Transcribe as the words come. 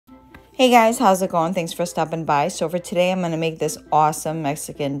Hey guys, how's it going? Thanks for stopping by. So for today, I'm going to make this awesome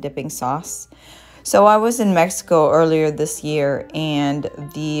Mexican dipping sauce. So I was in Mexico earlier this year, and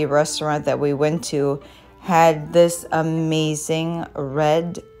the restaurant that we went to had this amazing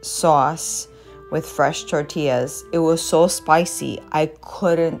red sauce with fresh tortillas. It was so spicy, I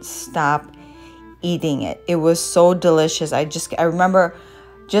couldn't stop eating it. It was so delicious. I remember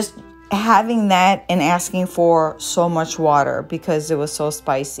just having that and asking for so much water because it was so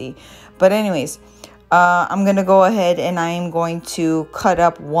spicy. But anyways, I'm gonna go ahead and I am going to cut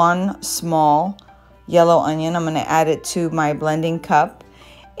up one small yellow onion. I'm gonna add it to my blending cup,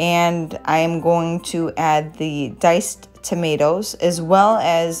 and I am going to add the diced tomatoes as well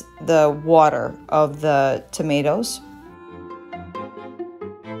as the water of the tomatoes.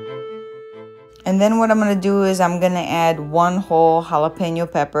 And then what I'm going to do is I'm going to add one whole jalapeno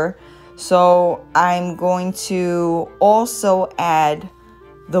pepper. So I'm going to also add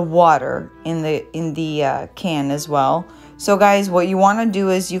the water in the can as well. So guys, what you want to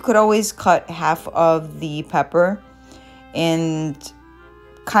do is you could always cut half of the pepper and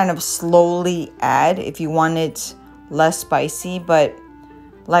kind of slowly add if you want it less spicy. But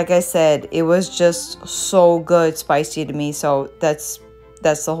like I said, it was just so good spicy to me. So that's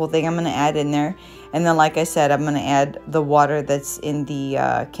the whole thing I'm going to add in there. And then like I said, I'm going to add the water that's in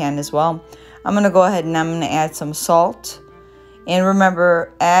the can as well. I'm going to go ahead and I'm going to add some salt. And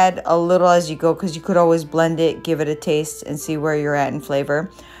remember, add a little as you go because you could always blend it, give it a taste, and see where you're at in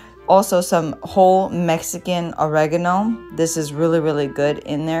flavor. Also, some whole Mexican oregano. This is really, really good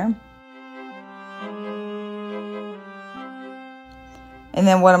in there. And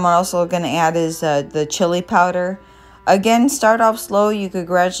then what I'm also going to add is the chili powder. Again, start off slow. You could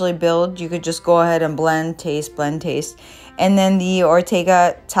gradually build. You could just go ahead and blend, taste. And then the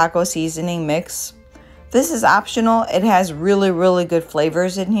Ortega taco seasoning mix. This is optional. It has really, really good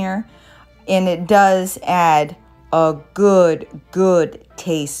flavors in here. And it does add a good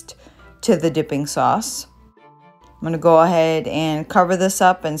taste to the dipping sauce. I'm going to go ahead and cover this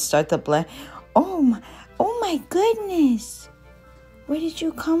up and start the blend. Oh my goodness. Where did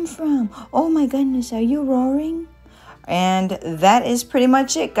you come from? Oh my goodness, are you roaring? And that is pretty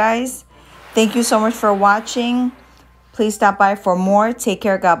much it, guys. Thank you so much for watching. Please stop by for more. Take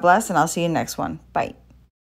care, God bless, and I'll see you next one. Bye.